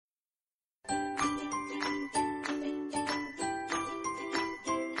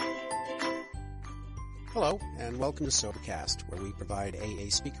Hello, and welcome to Sobercast, where we provide AA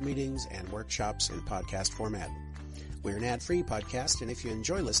speaker meetings and workshops in podcast format. We're an ad-free podcast, and if you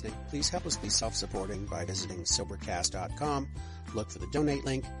enjoy listening, please help us be self-supporting by visiting Sobercast.com, look for the donate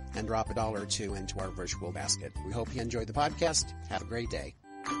link, and drop $1 or $2 into our virtual basket. We hope you enjoy the podcast. Have a great day.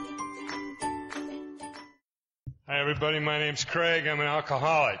 Hi, everybody. My name's Craig. I'm an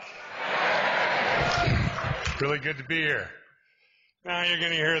alcoholic. Really good to be here. Now you're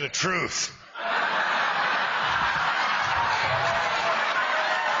going to hear the truth.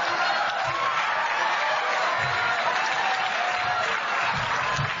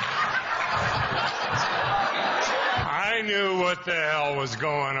 I knew what the hell was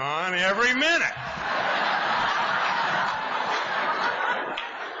going on every minute.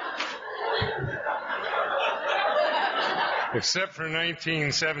 Except for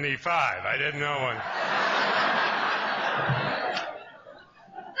 1975. I didn't know when.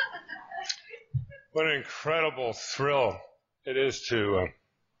 What an incredible thrill it is to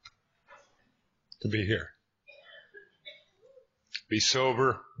be here. Be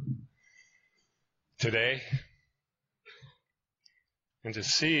sober today. And to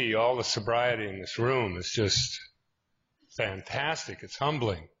see all the sobriety in this room is just fantastic. It's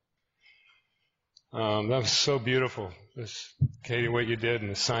humbling. That was so beautiful. Katie, what you did in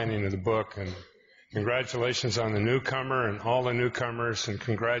the signing of the book. And congratulations on the newcomer and all the newcomers. And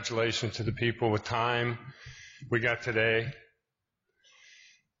congratulations to the people with time we got today.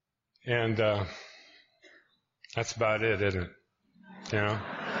 And that's about it, isn't it? You know?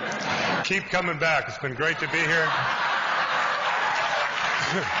 Keep coming back. It's been great to be here.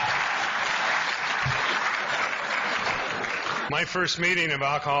 My first meeting of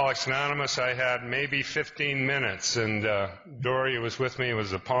Alcoholics Anonymous, I had maybe 15 minutes, and Dory was with me. It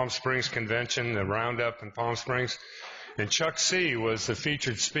was the Palm Springs convention, the roundup in Palm Springs, and Chuck C. was the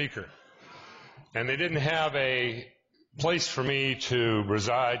featured speaker. And they didn't have a place for me to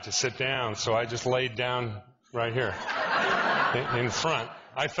reside, to sit down, so I just laid down right here in front.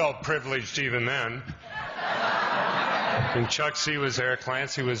 I felt privileged even then. And Chuck C. was there,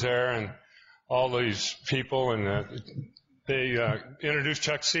 Clancy was there, and all these people, and they introduced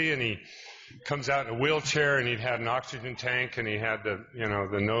Chuck C., and he comes out in a wheelchair, and he'd had an oxygen tank, and he had the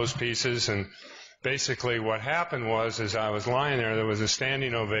nose pieces, and basically what happened was, as I was lying there was a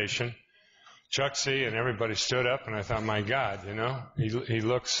standing ovation. Chuck C. and everybody stood up, and I thought, my God, he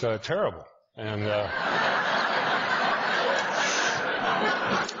looks terrible. And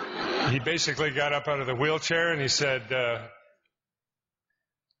he basically got up out of the wheelchair and he said,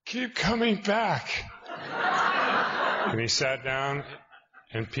 keep coming back. And he sat down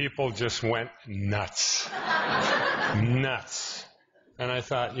and people just went nuts. Nuts. And I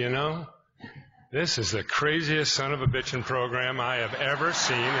thought, this is the craziest son of a bitchin' program I have ever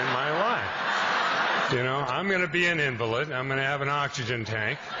seen in my life. I'm going to be an invalid. I'm going to have an oxygen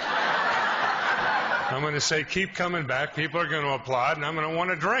tank. I'm going to say, keep coming back. People are going to applaud, and I'm going to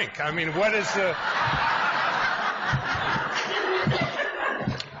want to drink. I mean, what is the...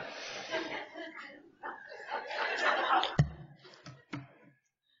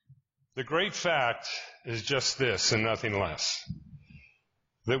 The great fact is just this and nothing less.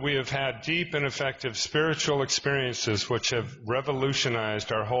 That we have had deep and effective spiritual experiences which have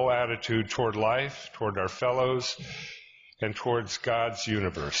revolutionized our whole attitude toward life, toward our fellows, and towards God's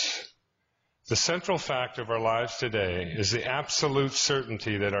universe. The central fact of our lives today is the absolute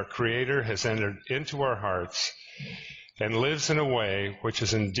certainty that our Creator has entered into our hearts and lives in a way which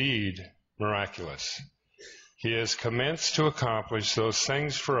is indeed miraculous. He has commenced to accomplish those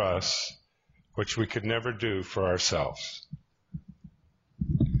things for us which we could never do for ourselves.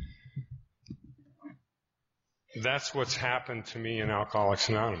 That's what's happened to me in Alcoholics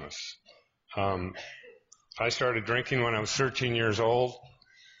Anonymous. I started drinking when I was 13 years old.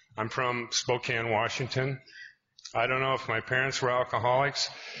 I'm from Spokane, Washington. I don't know if my parents were alcoholics.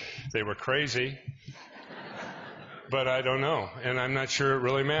 They were crazy. But I don't know, and I'm not sure it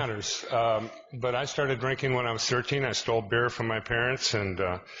really matters. But I started drinking when I was 13. I stole beer from my parents, and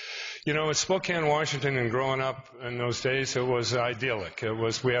in Spokane, Washington, and growing up in those days, it was idyllic.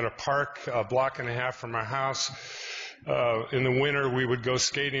 We had a park a block and a half from our house. In the winter, we would go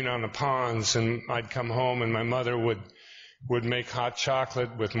skating on the ponds, and I'd come home, and my mother would make hot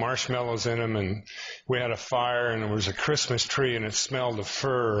chocolate with marshmallows in them, and we had a fire, and there was a Christmas tree, and it smelled of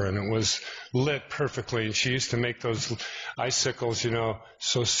fir, and it was lit perfectly, and she used to make those icicles,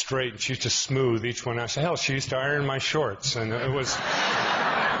 so straight, and she used to smooth each one out. Hell, she used to iron my shorts, and it was,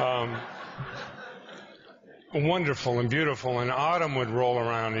 wonderful and beautiful, and autumn would roll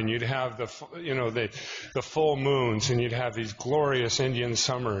around, and you'd have the full moons, and you'd have these glorious Indian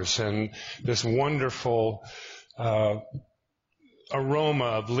summers, and this wonderful aroma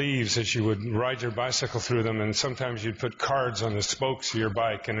of leaves as you would ride your bicycle through them, and sometimes you'd put cards on the spokes of your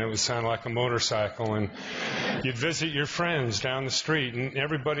bike, and it would sound like a motorcycle, and you'd visit your friends down the street, and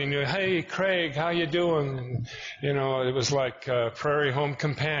everybody knew, hey, Craig, how you doing? And, it was like Prairie Home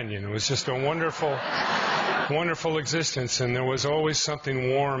Companion. It was just a wonderful, wonderful existence, and there was always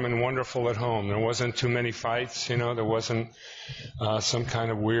something warm and wonderful at home. There wasn't too many fights, there wasn't some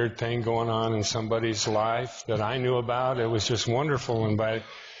kind of weird thing going on in somebody's life that I knew about. It was just wonderful. And by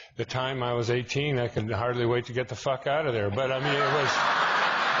the time I was 18, I could hardly wait to get the fuck out of there. But I mean, it was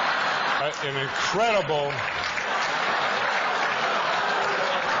an incredible.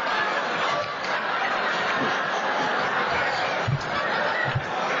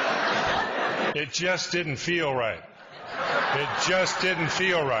 It just didn't feel right. It just didn't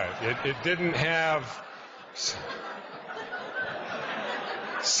feel right. It didn't have.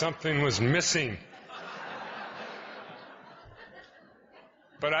 Something was missing.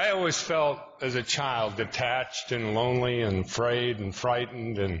 But I always felt, as a child, detached and lonely and afraid and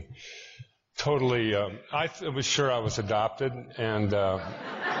frightened and totally, I was sure I was adopted, and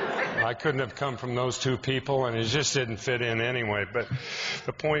I couldn't have come from those two people, and it just didn't fit in anyway. But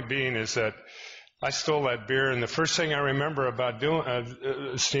the point being is that I stole that beer, and the first thing I remember about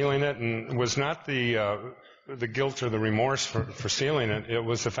stealing it and was not the guilt or the remorse for stealing it. It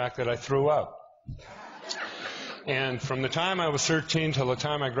was the fact that I threw up. And from the time I was 13 till the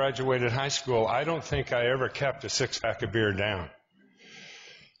time I graduated high school, I don't think I ever kept a six-pack of beer down.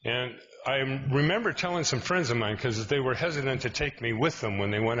 And I remember telling some friends of mine, because they were hesitant to take me with them when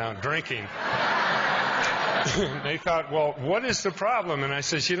they went out drinking. They thought, well, what is the problem? And I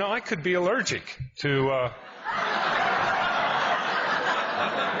says, I could be allergic to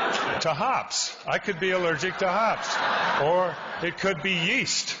hops. I could be allergic to hops. Or it could be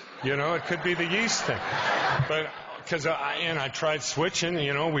yeast. It could be the yeast thing. But because I tried switching,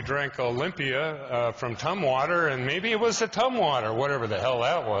 we drank Olympia from Tumwater, and maybe it was the Tumwater, whatever the hell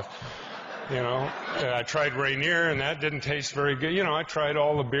that was. I tried Rainier, and that didn't taste very good. I tried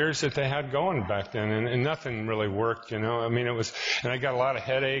all the beers that they had going back then, and nothing really worked. I mean, it was, and I got a lot of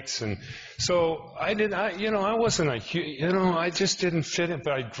headaches, and so I wasn't I just didn't fit in,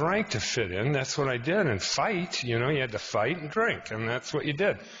 but I drank to fit in. That's what I did, and fight. You had to fight and drink, and that's what you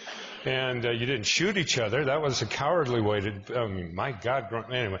did. And you didn't shoot each other. That was a cowardly way to. I mean, my God.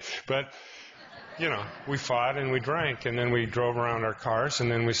 Anyway, but. We fought and we drank, and then we drove around our cars, and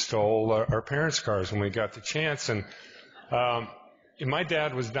then we stole our parents' cars when we got the chance. And my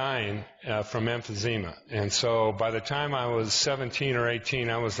dad was dying from emphysema, and so by the time I was 17 or 18,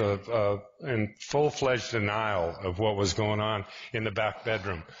 I was in full-fledged denial of what was going on in the back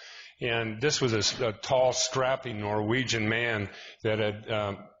bedroom. And this was a tall, strapping Norwegian man that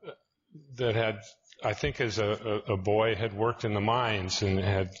had I think as a boy had worked in the mines and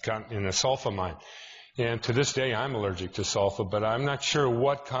had gotten in a sulfur mine. And to this day, I'm allergic to sulfur, but I'm not sure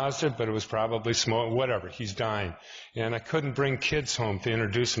what caused it, but it was probably smoke, whatever. He's dying. And I couldn't bring kids home to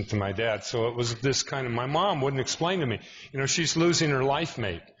introduce him to my dad. So it was this kind of, my mom wouldn't explain to me, she's losing her life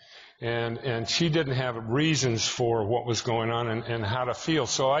mate. And she didn't have reasons for what was going on and how to feel.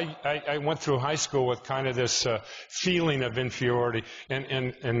 So I went through high school with kind of this feeling of inferiority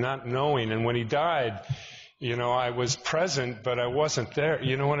and not knowing. And when he died, I was present, but I wasn't there.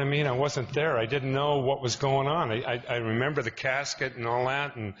 You know what I mean? I wasn't there. I didn't know what was going on. I remember the casket and all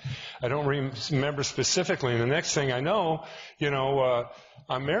that, and I don't remember specifically. And the next thing I know,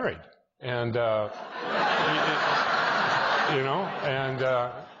 I'm married. And,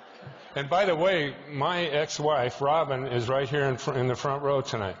 and by the way, my ex-wife, Robin, is right here in the front row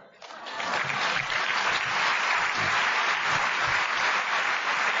tonight.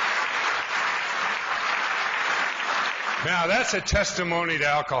 Now, that's a testimony to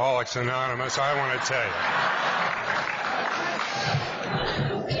Alcoholics Anonymous, I want to tell you.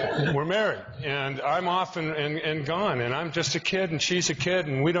 We're married, and I'm off and gone, and I'm just a kid, and she's a kid,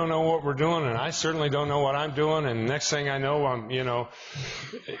 and we don't know what we're doing, and I certainly don't know what I'm doing, and next thing I know, I'm,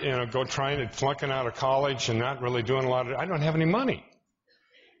 flunking out of college and not really doing a lot of, I don't have any money.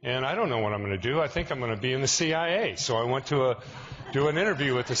 And I don't know what I'm going to do. I think I'm going to be in the CIA. So I went to do an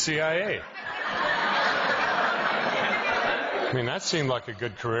interview with the CIA. I mean, that seemed like a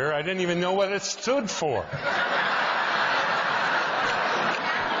good career. I didn't even know what it stood for.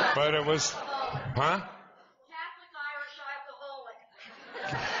 But it was, huh? Catholic Irish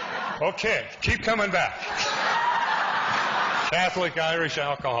alcoholic. Okay, keep coming back. Catholic Irish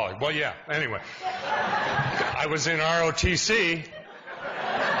alcoholic. Well, yeah, anyway. I was in ROTC.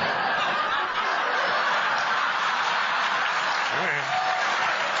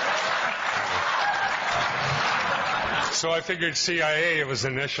 So I figured CIA, it was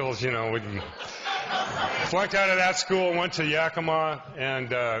initials, you know. Flunked out of that school, went to Yakima,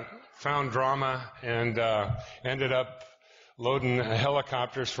 and found drama, and ended up loading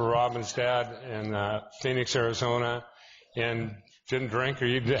helicopters for Robin's dad in Phoenix, Arizona, and didn't drink or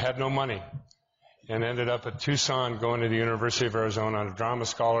had no money. And ended up at Tucson going to the University of Arizona on a drama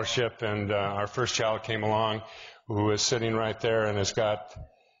scholarship, and our first child came along who is sitting right there and has got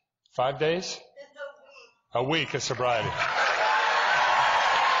 5 days? A week of sobriety.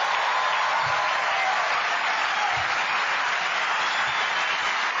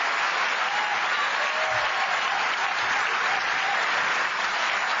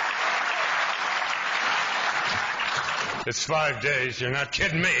 It's 5 days. You're not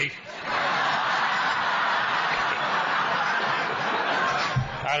kidding me.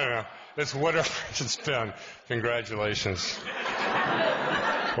 I don't know. It's whatever it's been. Congratulations.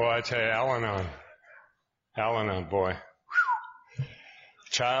 Boy, I tell you, al-anon. Al-anon, boy.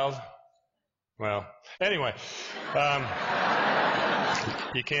 Child. Well, anyway.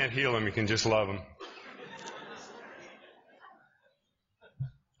 You can't heal them. You can just love them.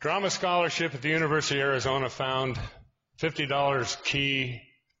 Drama scholarship at the University of Arizona found $50 key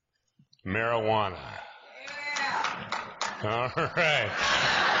marijuana. All right.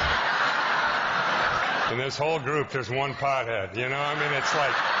 In this whole group, there's one pothead. You know, I mean, it's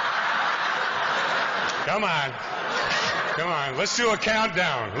like, come on. Come on. Let's do a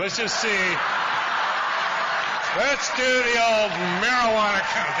countdown. Let's just see. Let's do the old marijuana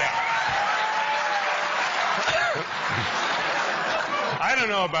countdown. I don't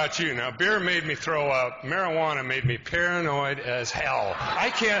know about you. Now, beer made me throw up. Marijuana made me paranoid as hell.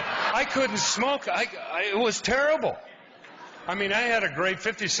 I couldn't smoke. It was terrible. I mean, I had a great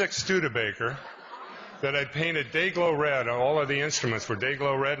 56 Studebaker that I painted day-glow red. All of the instruments were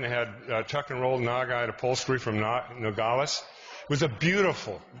day-glow red, and it had tuck and rolled Nogite upholstery from Nogales. It was a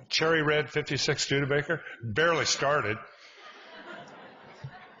beautiful cherry red 56 Studebaker. Barely started.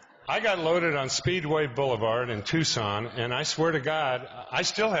 I got loaded on Speedway Boulevard in Tucson, and I swear to God, I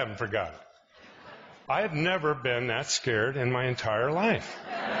still haven't forgotten. I had never been that scared in my entire life.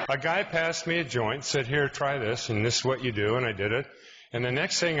 A guy passed me a joint, said, here, try this, and this is what you do, and I did it. And the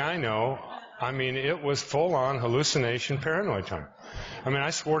next thing I know, I mean, it was full-on hallucination paranoid time. I mean,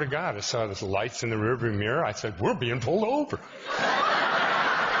 I swore to God, I saw the lights in the rearview mirror. I said, we're being pulled over.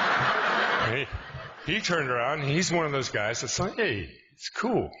 He turned around, and he's one of those guys that's like, hey, it's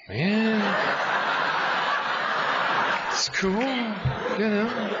cool, man. It's cool, you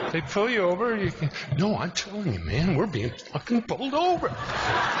know. They pull you over. No, I'm telling you, man, we're being fucking pulled over.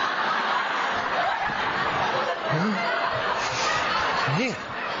 Man,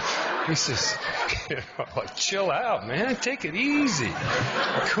 he says, you know, like, chill out, man. Take it easy.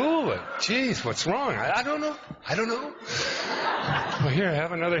 Cool it. Jeez, what's wrong? I don't know. Well, here,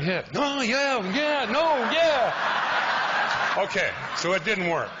 have another hit. No, yeah. Okay, so it didn't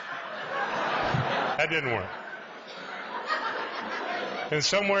work. That didn't work. And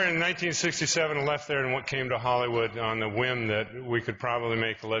somewhere in 1967, I left there and came to Hollywood on the whim that we could probably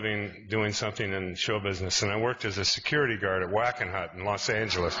make a living doing something in show business. And I worked as a security guard at Wackenhut in Los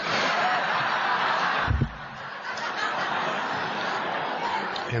Angeles.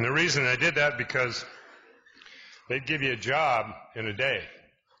 And the reason I did that because they'd give you a job in a day.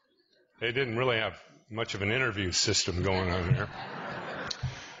 They didn't really have much of an interview system going on there.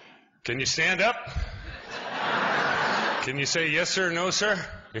 Can you stand up? Can you say yes, sir, no, sir?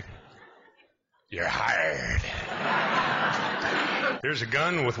 You're hired. Here's a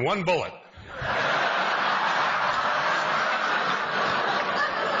gun with one bullet.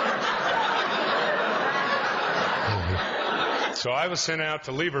 So I was sent out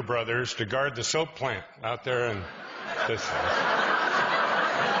to Lever Brothers to guard the soap plant out there in the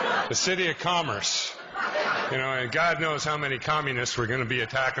city of Commerce. You know, and God knows how many communists were going to be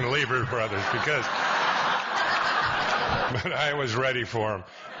attacking Lever Brothers because... But I was ready for them,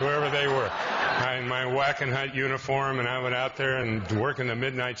 whoever they were. I in my Wackenhut uniform, and I went out there and working the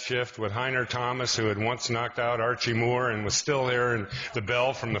midnight shift with Heiner Thomas, who had once knocked out Archie Moore and was still there in the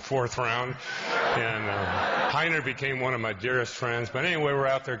bell from the fourth round. And Heiner became one of my dearest friends. But anyway, we're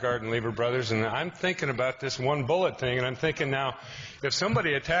out there guarding Lever Brothers, and I'm thinking about this one bullet thing, and I'm thinking now, if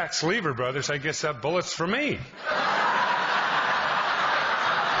somebody attacks Lever Brothers, I guess that bullet's for me.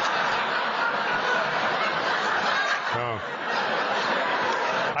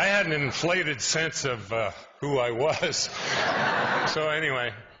 I had an inflated sense of who I was. So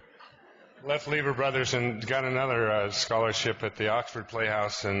anyway, left Lever Brothers and got another scholarship at the Oxford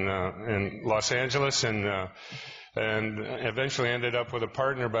Playhouse in Los Angeles, and eventually ended up with a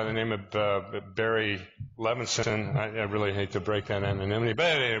partner by the name of Barry Levinson. I really hate to break that anonymity, but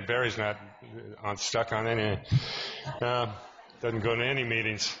anyway, Barry's not stuck on any. Doesn't go to any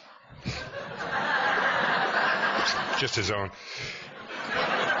meetings. Just his own.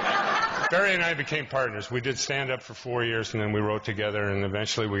 Barry and I became partners. We did stand-up for 4 years, and then we wrote together, and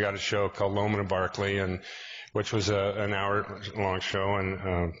eventually we got a show called Loman and Barkley, which was an hour-long show.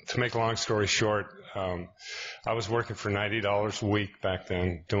 And to make a long story short, I was working for $90 a week back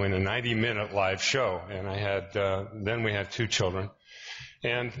then, doing a 90-minute live show, and then we had 2 children.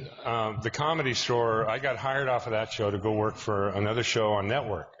 And the Comedy Store, I got hired off of that show to go work for another show on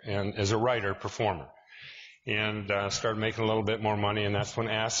network, and as a writer, performer. And started making a little bit more money, and that's when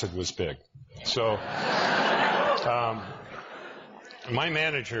acid was big. So my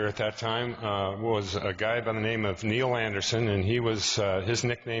manager at that time was a guy by the name of Neil Anderson, and his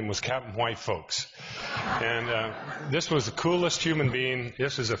nickname was Captain White Folks. And this was the coolest human being.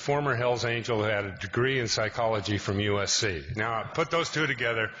 This is a former Hells Angel who had a degree in psychology from USC. Now, put those two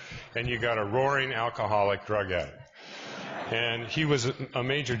together, and you got a roaring alcoholic drug addict. And he was a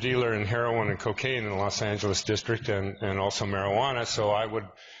major dealer in heroin and cocaine in the Los Angeles district, and also marijuana. So I would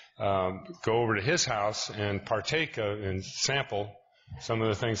go over to his house and partake and sample some of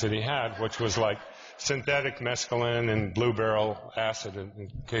the things that he had, which was like synthetic mescaline and blue barrel acid. In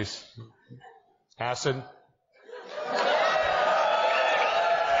case acid,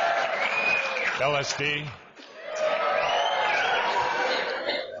 LSD.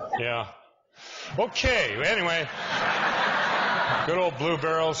 Yeah. Okay. Anyway. Good old blue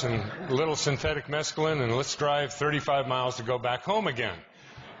barrels and little synthetic mescaline, and let's drive 35 miles to go back home again.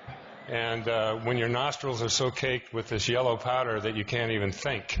 And when your nostrils are so caked with this yellow powder that you can't even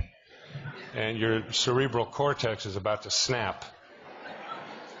think, and your cerebral cortex is about to snap,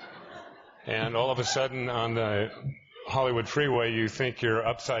 and all of a sudden on the Hollywood freeway you think you're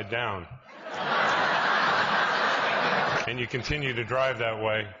upside down, and you continue to drive that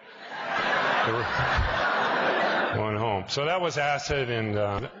way. Going home. So that was acid, and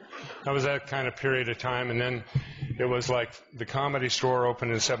that was that kind of period of time. And then it was like the Comedy Store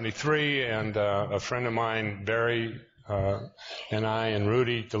opened in '73, and a friend of mine, Barry, and I, and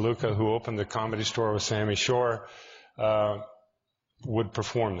Rudy DeLuca, who opened the Comedy Store with Sammy Shore, would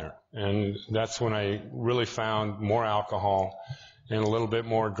perform there. And that's when I really found more alcohol and a little bit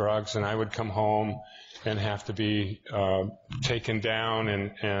more drugs, and I would come home and have to be taken down,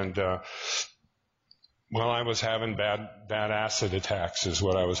 and well, I was having bad acid attacks is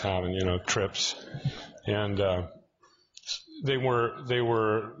what I was having, trips. And they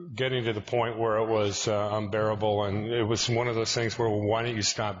were getting to the point where it was unbearable, and it was one of those things where, well, why don't you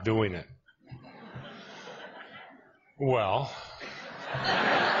stop doing it? Well,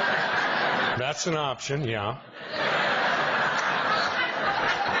 that's an option, yeah.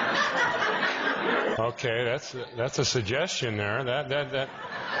 Okay, that's a suggestion there. That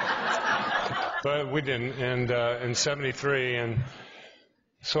But we didn't, and in '73, and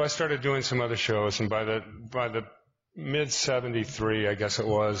so I started doing some other shows, and by the mid '73, I guess it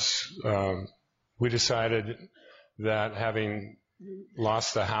was, we decided that having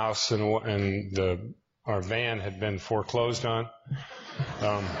lost the house and our van had been foreclosed on,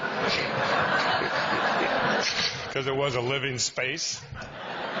 because it was a living space.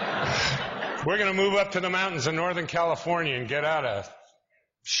 We're going to move up to the mountains in Northern California and get out of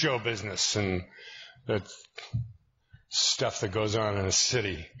show business and the stuff that goes on in a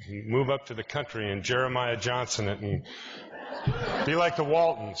city. Move up to the country and Jeremiah Johnson it and be like the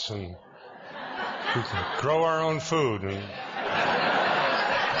Waltons and grow our own food and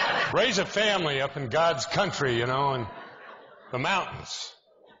raise a family up in God's country, and the mountains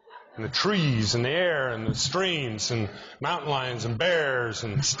and the trees and the air and the streams and mountain lions and bears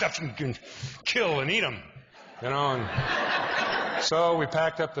and stuff you can kill and eat them, and so we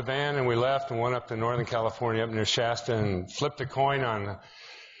packed up the van and we left and went up to Northern California, up near Shasta, and flipped a coin on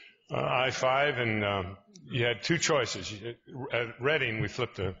I-5, and you had 2 choices. At Redding, we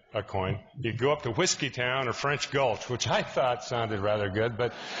flipped a coin. You go up to Whiskey Town or French Gulch, which I thought sounded rather good,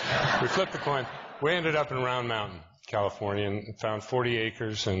 but we flipped the coin. We ended up in Round Mountain, California, and found 40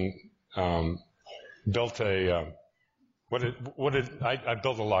 acres and built I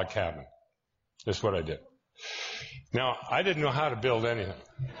built a log cabin. That's what I did. Now, I didn't know how to build anything.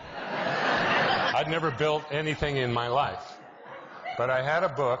 I'd never built anything in my life. But I had a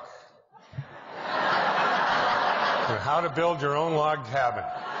book on how to build your own log cabin.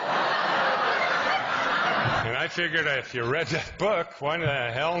 And I figured if you read that book, why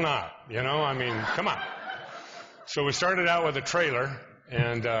the hell not? You know, I mean, come on. So we started out with a trailer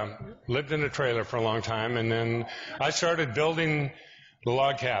and lived in a trailer for a long time. And then I started building the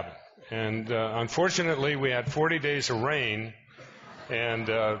log cabin. And unfortunately, we had 40 days of rain. And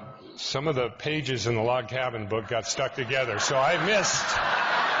some of the pages in the log cabin book got stuck together. So I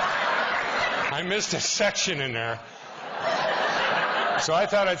missed a section in there. So I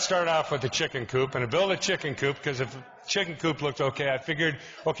thought I'd start off with the chicken coop, and I built a chicken coop because if the chicken coop looked okay, I figured,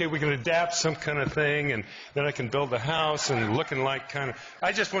 okay, we can adapt some kind of thing, and then I can build a house and looking like kind of,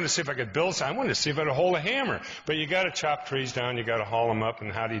 I just wanted to see if I could build something. I wanted to see if I could hold a hammer. But you got to chop trees down, you got to haul them up,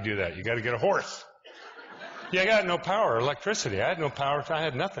 and how do you do that? You got to get a horse. Yeah, I got no power, electricity. I had no power. I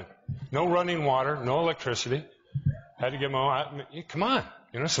had nothing. No running water, no electricicity. Had to get my own, come on,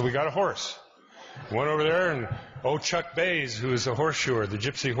 you know, so we got a horse. Went over there, and old Chuck Bays, who was a horseshoer, the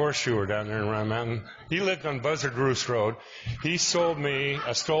gypsy horseshoer down there in Round Mountain, he lived on Buzzard Roost Road. He sold me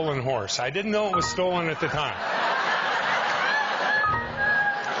a stolen horse. I didn't know it was stolen at the time.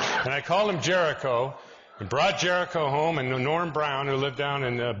 And I called him Jericho, and brought Jericho home, and Norm Brown, who lived down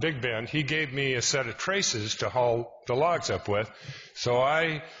in Big Bend, he gave me a set of traces to haul the logs up with. So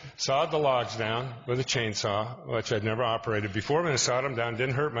I sawed the logs down with a chainsaw, which I'd never operated before, but I sawed them down,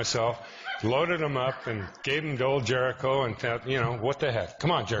 didn't hurt myself, loaded them up, and gave them to old Jericho, and thought, you know, what the heck? Come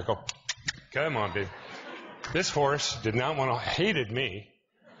on, Jericho. Come on, baby. This horse did not want to, hated me.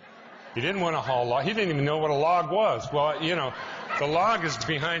 He didn't want to haul log. He didn't even know what a log was. Well, you know, the log is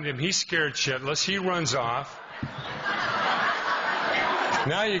behind him. He's scared shitless. He runs off.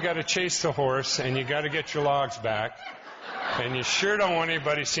 Now you got to chase the horse, and you got to get your logs back. And you sure don't want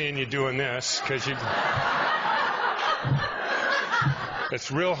anybody seeing you doing this, because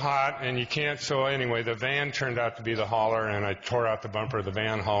it's real hot, and you can't. So anyway, the van turned out to be the hauler, and I tore out the bumper of the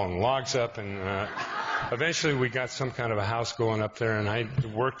van hauling logs up, and eventually we got some kind of a house going up there, and I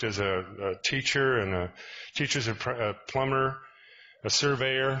worked as a teacher, and a plumber, a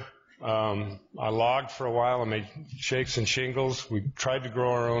surveyor. I logged for a while. I made shakes and shingles. We tried to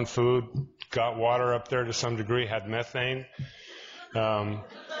grow our own food, got water up there to some degree, had methane.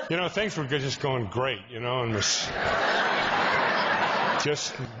 You know, things were just going great, you know, and was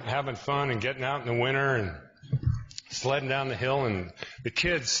just having fun and getting out in the winter and sledding down the hill. And the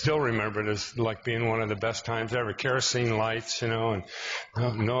kids still remember it as like being one of the best times ever. Kerosene lights, you know,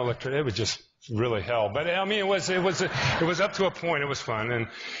 and no electricity. It was just really hell. But I mean, it was up to a point. It was fun. And,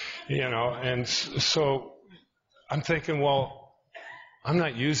 you know, and so I'm thinking, well, I'm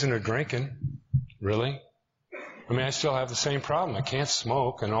not using or drinking, really. I mean, I still have the same problem. I can't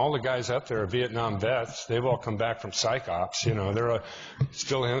smoke, and all the guys up there are Vietnam vets. They've all come back from psych ops. You know, they're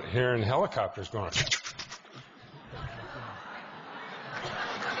still here in helicopters going.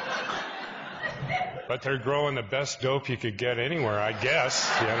 But they're growing the best dope you could get anywhere, I guess.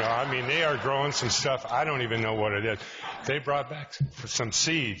 You know, I mean, they are growing some stuff. I don't even know what it is. They brought back some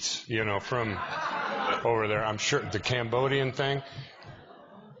seeds, you know, from over there. I'm sure the Cambodian thing.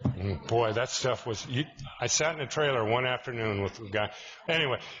 Boy, that stuff was. I sat in a trailer one afternoon with a guy.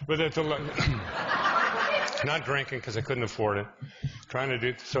 Anyway, but not drinking because I couldn't afford it. Trying to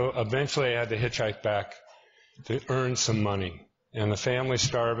do so. Eventually, I had to hitchhike back to earn some money. And the family's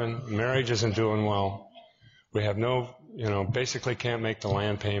starving. Marriage isn't doing well. We have no, you know, basically can't make the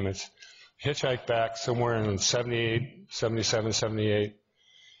land payments. Hitchhiked back somewhere in 78, 77, 78,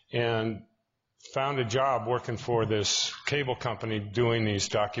 and found a job working for this cable company doing these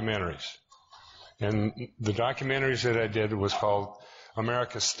documentaries. And the documentaries that I did was called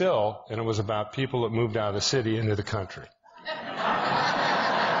America Still, and it was about people that moved out of the city into the country. And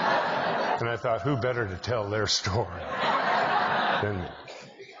I thought, who better to tell their story than me?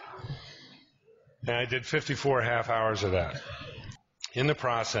 And I did 54 half hours of that. In the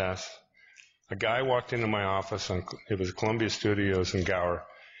process, a guy walked into my office, it was Columbia Studios in Gower,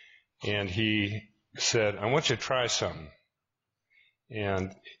 and he said, I want you to try something.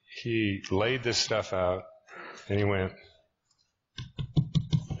 And he laid this stuff out, and he went,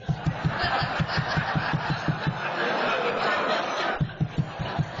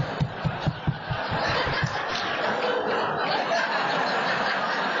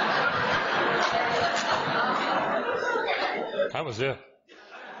 that was it.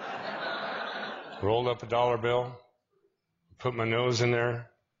 Rolled up a dollar bill, put my nose in there.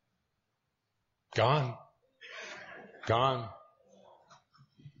 Gone. Gone.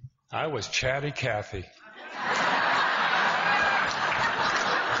 I was Chatty Cathy.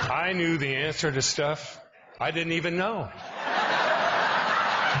 I knew the answer to stuff I didn't even know.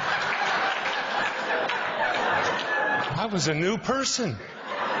 I was a new person.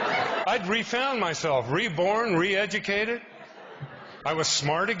 I'd refound myself, reborn, re-educated. I was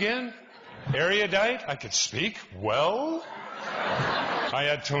smart again, erudite. I could speak well. I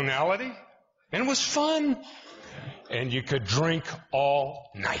had tonality, and it was fun. And you could drink all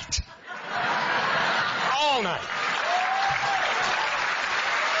night. All night.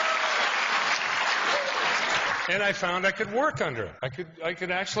 And I found I could work under it. I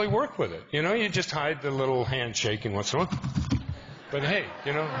could actually work with it. You know, you just hide the little handshaking once in a while. But hey,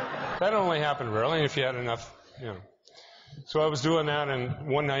 you know, that only happened rarely if you had enough, you know. So I was doing that, and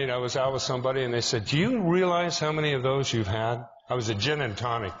one night I was out with somebody, and they said, "Do you realize how many of those you've had?" I was a gin and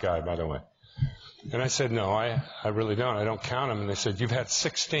tonic guy, by the way. And I said, "No, I really don't. I don't count them." And they said, "You've had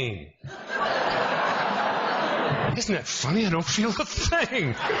 16. Isn't that funny? I don't feel a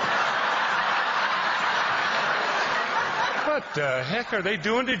thing. What the heck are they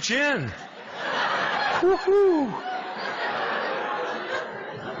doing to gin? Woohoo!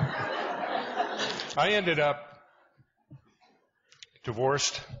 I ended up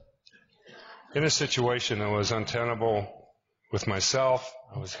divorced in a situation that was untenable with myself.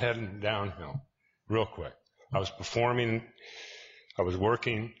 I was heading downhill real quick. I was performing, I was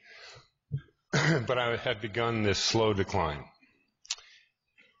working, but I had begun this slow decline.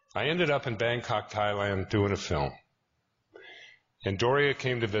 I ended up in Bangkok, Thailand, doing a film. And Doria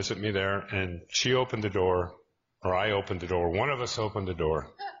came to visit me there, and she opened the door, or I opened the door. One of us opened the door.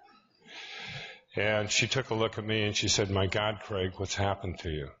 And she took a look at me, and she said, "My God, Craig, what's happened to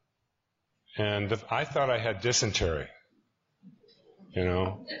you?" And I thought I had dysentery. You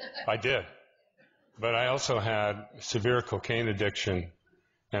know, I did. But I also had severe cocaine addiction,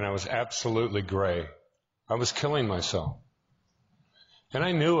 and I was absolutely gray. I was killing myself. And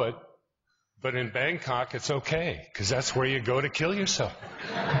I knew it, but in Bangkok, it's okay, because that's where you go to kill yourself.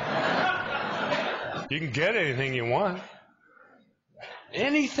 You can get anything you want.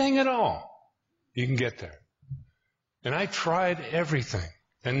 Anything at all. You can get there. And I tried everything,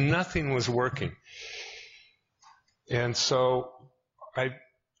 and nothing was working. And so I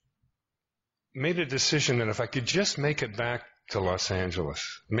made a decision that if I could just make it back to Los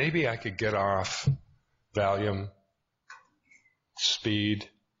Angeles, maybe I could get off Valium, speed,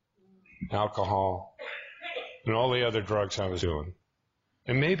 alcohol, and all the other drugs I was doing.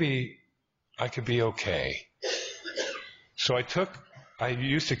 And maybe I could be okay. So I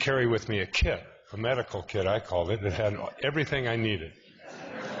used to carry with me a kit, a medical kit, I called it. It had everything I needed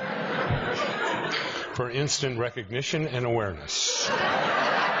for instant recognition and awareness.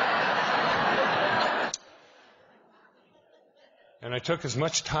 And I took as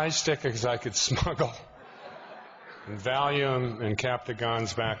much Thai stick as I could smuggle, and Valium and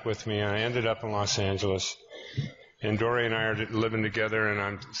Captagons back with me, and I ended up in Los Angeles. And Dory and I are living together, and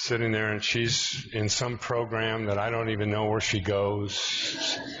I'm sitting there, and she's in some program that I don't even know where she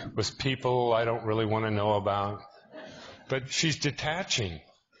goes, with people I don't really want to know about. But she's detaching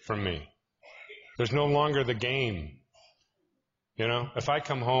from me. There's no longer the game. You know, if I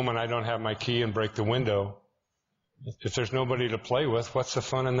come home and I don't have my key and break the window, if there's nobody to play with, what's the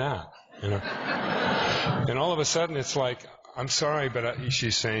fun in that? You know? And all of a sudden, it's like, "I'm sorry, but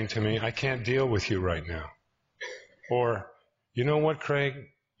she's saying to me, I can't deal with you right now." Or, "You know what, Craig?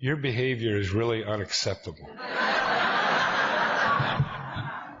 Your behavior is really unacceptable."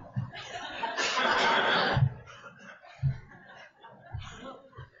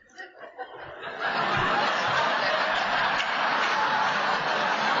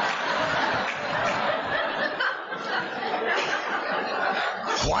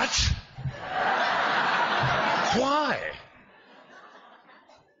 What? Why?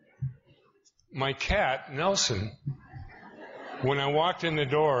 My cat, Nelson, when I walked in the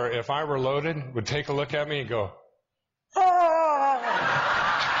door, if I were loaded, would take a look at me and go, "Ah!"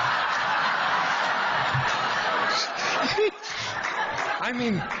 I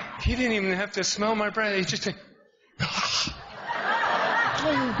mean, he didn't even have to smell my breath. He just said,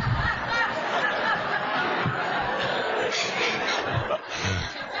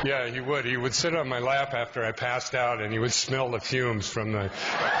 Yeah, he would. He would sit on my lap after I passed out, and he would smell the fumes from the...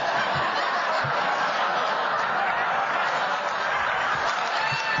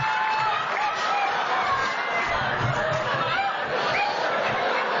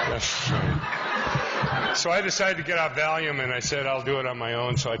 So I decided to get off Valium, and I said I'll do it on my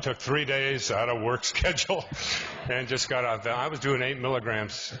own. So I took 3 days out of work schedule and just got off Valium. I was doing 8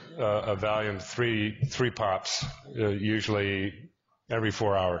 milligrams of Valium, three pops, usually every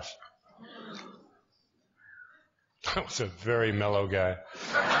 4 hours. I was a very mellow guy.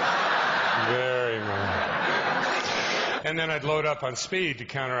 Very mellow. And then I'd load up on speed to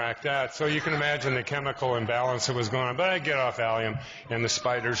counteract that. So you can imagine the chemical imbalance that was going on. But I'd get off Valium, and the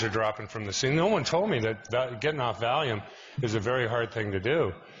spiders are dropping from the ceiling. No one told me that getting off Valium is a very hard thing to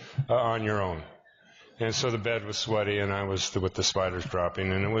do on your own. And so the bed was sweaty, and I was with the spiders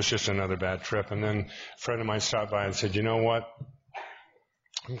dropping, and it was just another bad trip. And then a friend of mine stopped by and said, "You know what?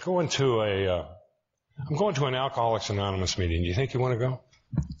 I'm going to an Alcoholics Anonymous meeting. Do you think you want to go?"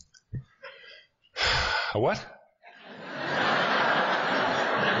 A what?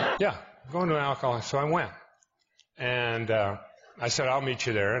 Yeah, I'm going to an Alcoholics. So I went. And I said, "I'll meet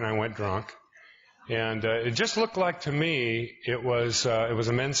you there." And I went drunk. And it just looked like to me it was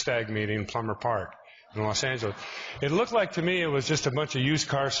a men's stag meeting in Plummer Park in Los Angeles. It looked like to me it was just a bunch of used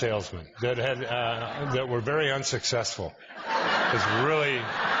car salesmen that were very unsuccessful. It was really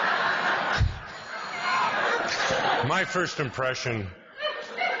my first impression.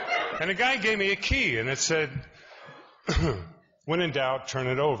 And the guy gave me a key, and it said, "When in doubt, turn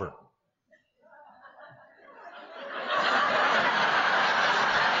it over."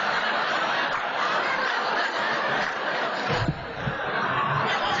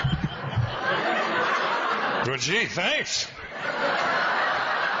 Well, gee, thanks.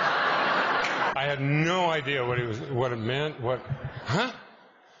 I had no idea what it meant. Huh?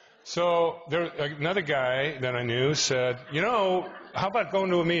 So another guy that I knew said, "How about going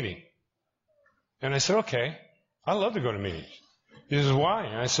to a meeting?" And I said, "Okay, I love to go to meetings." He says, "Why?"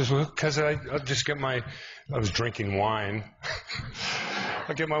 And I says, "Well, because I'll just get I was drinking wine.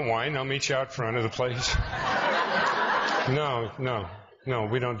 I'll get my wine, I'll meet you out front of the place." No,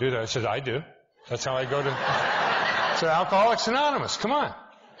 we don't do that. I said, "I do. That's how I go to Alcoholics Anonymous. Come on."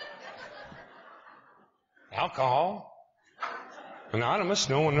 Alcohol Anonymous,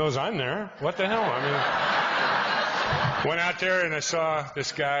 no one knows I'm there. What the hell? Went out there and I saw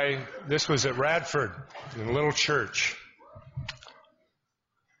this guy. This was at Radford, in a little church.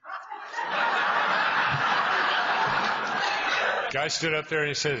 Guy stood up there and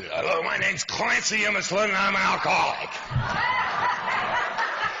he said, "Hello, my name's Clancy Emerson, and I'm an alcoholic."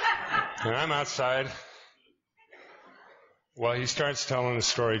 And I'm outside. Well, he starts telling the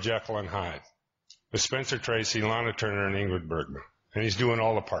story Jekyll and Hyde with Spencer Tracy, Lana Turner, and Ingrid Bergman. And he's doing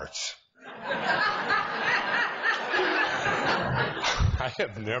all the parts. I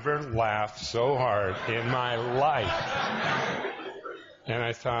have never laughed so hard in my life. And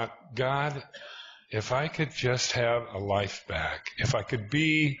I thought, God, if I could just have a life back, if I could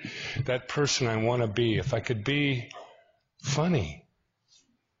be that person I want to be, if I could be funny,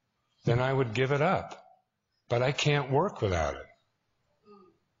 then I would give it up. But I can't work without it.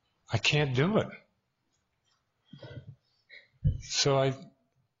 I can't do it. So I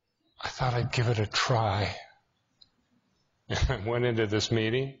thought I'd give it a try. I went into this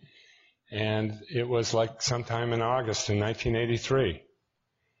meeting, and it was like sometime in August in 1983.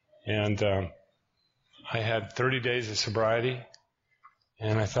 And I had 30 days of sobriety,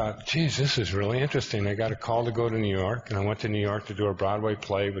 and I thought, geez, this is really interesting. I got a call to go to New York, and I went to New York to do a Broadway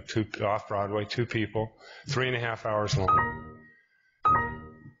play with off-Broadway, 2 people, 3.5 hours long.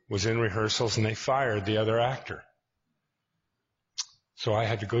 Was in rehearsals, and they fired the other actor. So I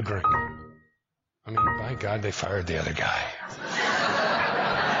had to go drink. By God, they fired the other guy.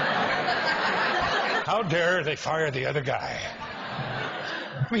 How dare they fire the other guy?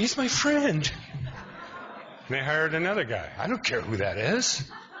 He's my friend. And they hired another guy. I don't care who that is.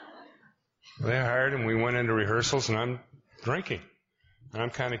 They hired him. We went into rehearsals, and I'm drinking. And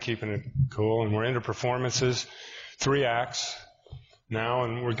I'm kind of keeping it cool. And we're into performances, 3 acts now,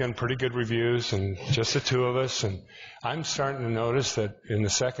 and we're getting pretty good reviews, and just the 2 of us. And I'm starting to notice that in the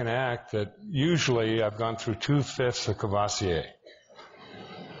second act that usually I've gone through 2/5 of Cavassier.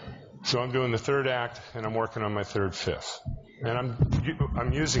 So I'm doing the 3rd act, and I'm working on my 3rd fifth. And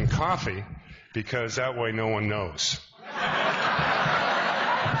I'm using coffee because that way no one knows.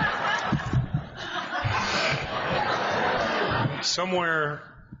 Somewhere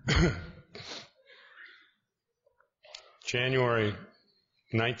January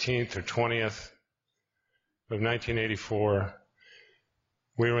 19th or 20th of 1984,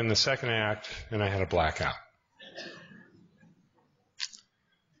 we were in the second act, and I had a blackout.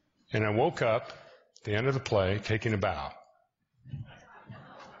 And I woke up at the end of the play taking a bow.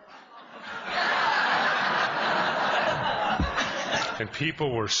 And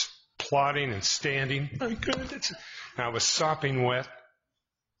people were plotting and standing. My goodness. And I was sopping wet,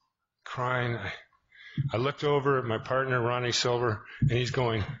 crying. I looked over at my partner, Ronnie Silver, and he's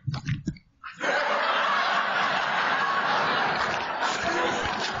going.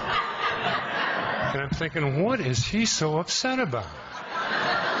 And I'm thinking, what is he so upset about?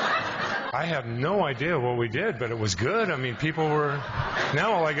 I have no idea what we did, but it was good. I mean, people were,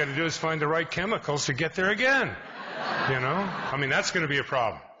 now all I got to do is find the right chemicals to get there again. You know? I mean, that's going to be a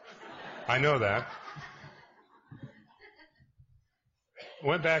problem. I know that.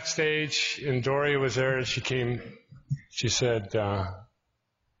 Went backstage, and Doria was there, and she said,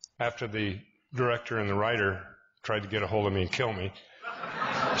 after the director and the writer tried to get a hold of me and kill me,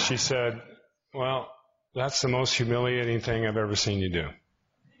 she said, well, that's the most humiliating thing I've ever seen you do.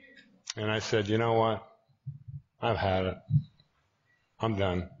 And I said, you know what? I've had it. I'm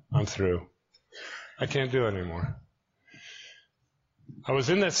done. I'm through. I can't do it anymore. I was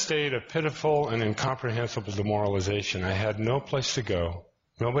in that state of pitiful and incomprehensible demoralization. I had no place to go,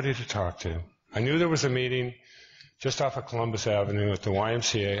 nobody to talk to. I knew there was a meeting just off of Columbus Avenue at the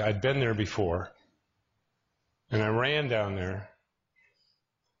YMCA. I'd been there before. And I ran down there,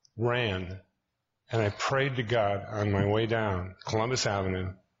 and I prayed to God on my way down Columbus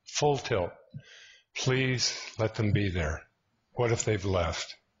Avenue, full tilt. Please let them be there. What if they've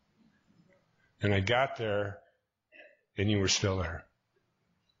left? And I got there, and you were still there.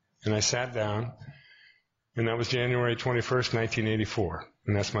 And I sat down, and that was January 21st, 1984,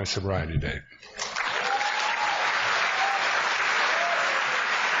 and that's my sobriety date.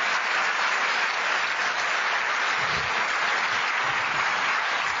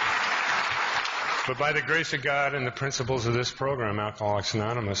 But by the grace of God and the principles of this program, Alcoholics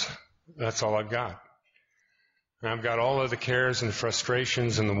Anonymous, that's all I've got. And I've got all of the cares and the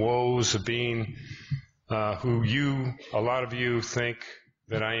frustrations and the woes of being who a lot of you think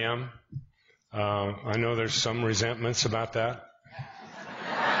that I am. I know there's some resentments about that.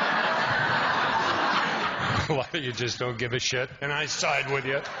 A lot of you just don't give a shit, and I side with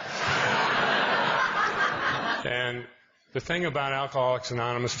you. And the thing about Alcoholics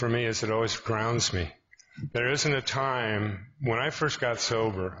Anonymous for me is it always grounds me. There isn't a time when I first got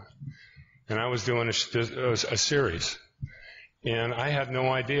sober, and I was doing a series, and I had no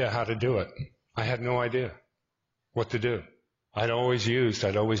idea how to do it. I had no idea what to do. I'd always used,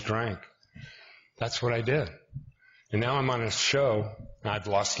 I'd always drank. That's what I did. And now I'm on a show. I've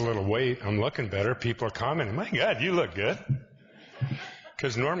lost a little weight. I'm looking better. People are commenting, my God, you look good.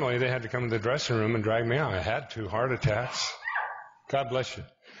 Because normally they had to come to the dressing room and drag me out. I had 2 heart attacks. God bless you.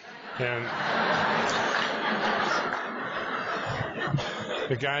 And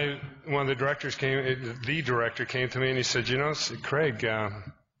one of the directors the director came to me and he said, you know, Craig,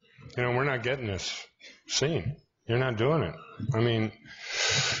 we're not getting this scene. You're not doing it. I mean,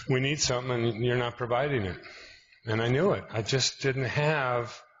 we need something and you're not providing it. And I knew it. I just didn't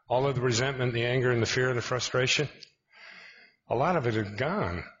have all of the resentment, the anger, and the fear and the frustration. A lot of it had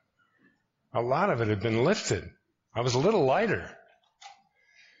gone. A lot of it had been lifted. I was a little lighter.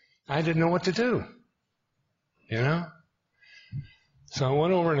 I didn't know what to do, you know? So I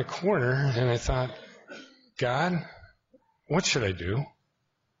went over in a corner and I thought, God, what should I do?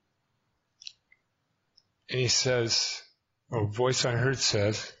 And he says, or a voice I heard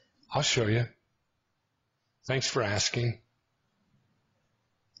says, I'll show you. Thanks for asking.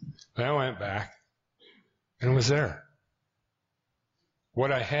 Then I went back and it was there.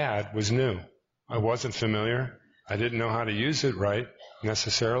 What I had was new. I wasn't familiar. I didn't know how to use it right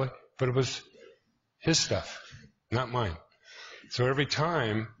necessarily, but it was his stuff, not mine. So every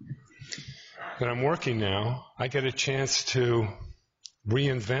time that I'm working now, I get a chance to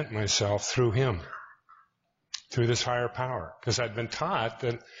reinvent myself through him, through this higher power. Because I've been taught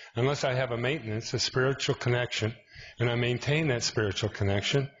that unless I have a spiritual connection, and I maintain that spiritual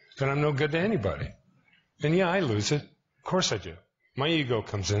connection, then I'm no good to anybody. And yeah, I lose it. Of course I do. My ego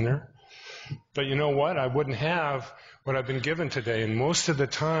comes in there. But you know what? I wouldn't have what I've been given today. And most of the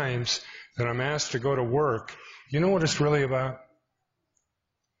times that I'm asked to go to work, you know what it's really about?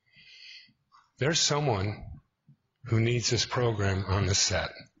 There's someone who needs this program on the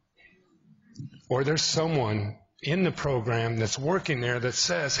set. Or there's someone in the program that's working there that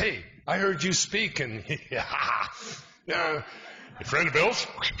says, hey, I heard you speak, and your friend of Bill's?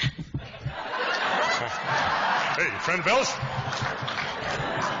 Hey, your friend of Bill's?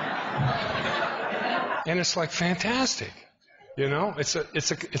 And it's like fantastic, you know. It's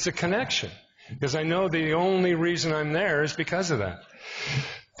a connection because I know the only reason I'm there is because of that.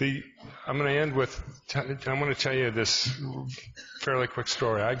 I'm going to end with. I'm going to tell you this fairly quick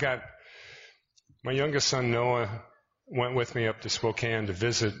story. My youngest son Noah went with me up to Spokane to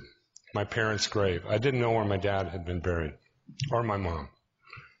visit my parents' grave. I didn't know where my dad had been buried or my mom.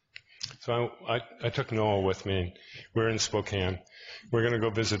 So I took Noah with me. We're in Spokane. We're going to go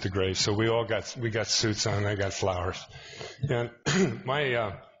visit the grave. So we got suits on. I got flowers. And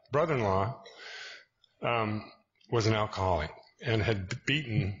my brother-in-law was an alcoholic. and had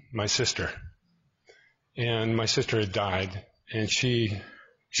beaten my sister. And my sister had died, and she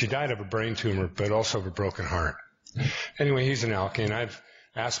died of a brain tumor, but also of a broken heart. Anyway, he's an alky, and I've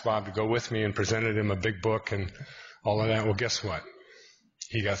asked Bob to go with me and presented him a big book and all of that. Well, guess what?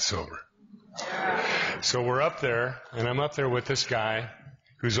 He got sober. So we're up there, and I'm up there with this guy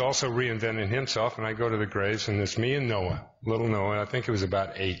who's also reinventing himself, and I go to the graves, and it's me and Noah, little Noah. I think it was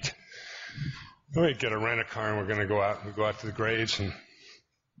about 8. We get a rent-a-car, and we're going to go out. We go out to the graves, and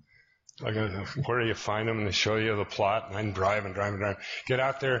I go, where do you find them? And they show you the plot, and I'm driving. Get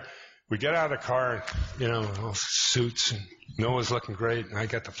out there. We get out of the car, all suits, and Noah's looking great, and I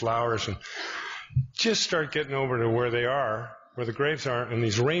got the flowers, and just start getting over to where they are, where the graves are, and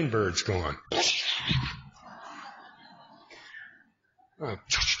these rainbirds go on.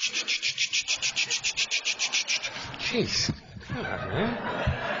 Jeez. Man.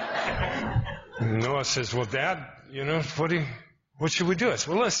 And Noah says, well, Dad, what should we do? I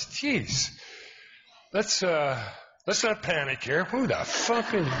said, well, let's not panic here. Who the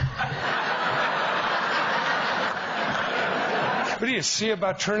fucking... What do you see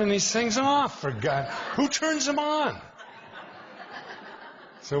about turning these things off, for God? Who turns them on?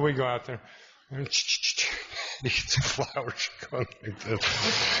 So we go out there. And you get the flowers going like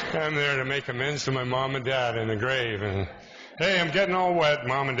this. I'm there to make amends to my mom and dad in the grave. And, hey, I'm getting all wet,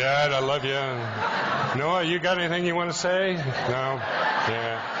 Mom and Dad. I love you. Noah, you got anything you want to say? No?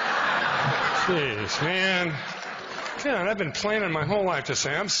 Yeah. Jeez, man. God, I've been planning my whole life to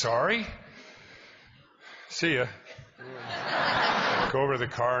say, I'm sorry. See ya. Go over to the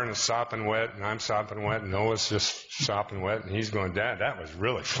car, and it's sopping wet, and I'm sopping wet, and Noah's just sopping wet, and he's going, Dad, that was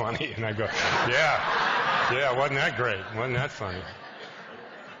really funny. And I go, yeah, wasn't that great? Wasn't that funny?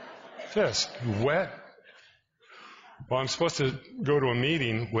 Just wet. Well, I'm supposed to go to a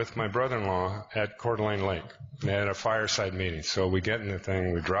meeting with my brother-in-law at Coeur d'Alene Lake. They had a fireside meeting. So we get in the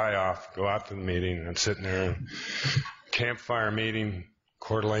thing, we dry off, go out to the meeting, and I'm sitting there, campfire meeting,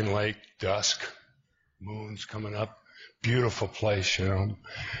 Coeur d'Alene Lake, dusk, moon's coming up. Beautiful place,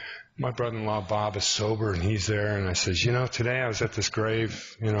 My brother-in-law, Bob, is sober, and he's there. And I says, today I was at this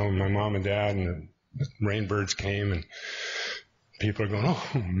grave, my mom and dad, and the rainbirds came, and people are going, oh,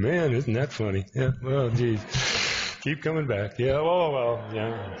 man, isn't that funny? Yeah, well, geez, keep coming back. Yeah, well,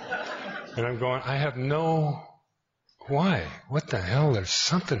 yeah. And I'm going, I have why? What the hell? There's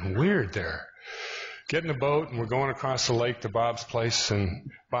something weird there. Get in the boat, and we're going across the lake to Bob's place, and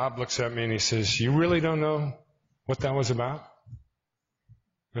Bob looks at me, and he says, you really don't know what that was about?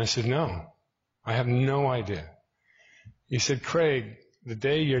 And I said, no, I have no idea. He said, Craig, the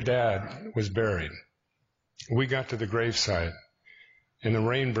day your dad was buried, we got to the gravesite, and the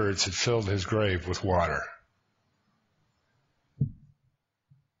rainbirds had filled his grave with water.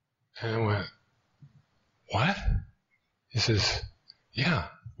 And I went, what? He says, yeah,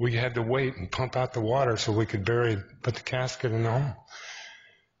 we had to wait and pump out the water so we could put the casket in the hole.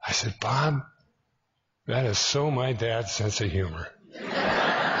 I said, Bob, that is so my dad's sense of humor.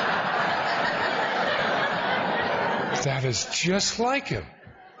 That is just like him.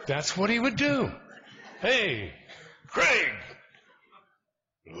 That's what he would do. Hey, Craig,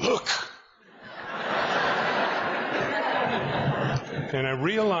 look. And I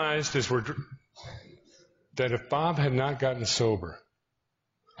realized that if Bob had not gotten sober,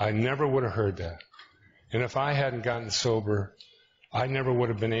 I never would have heard that. And if I hadn't gotten sober, I never would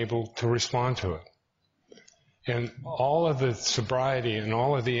have been able to respond to it. And all of the sobriety and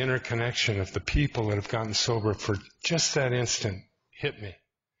all of the interconnection of the people that have gotten sober for just that instant hit me.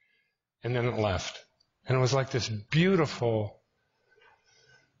 And then it left. And it was like this beautiful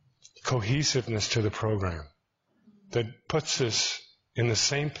cohesiveness to the program that puts us in the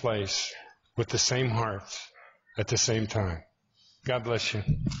same place with the same hearts at the same time. God bless you.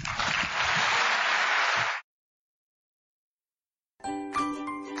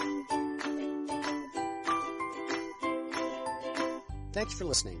 Thanks for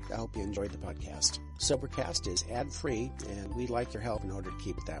listening. I hope you enjoyed the podcast. Sobercast is ad-free, and we'd like your help in order to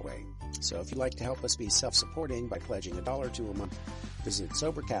keep it that way. So if you'd like to help us be self-supporting by pledging $1 or $2 a month, visit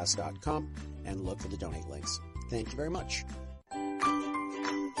Sobercast.com and look for the donate links. Thank you very much.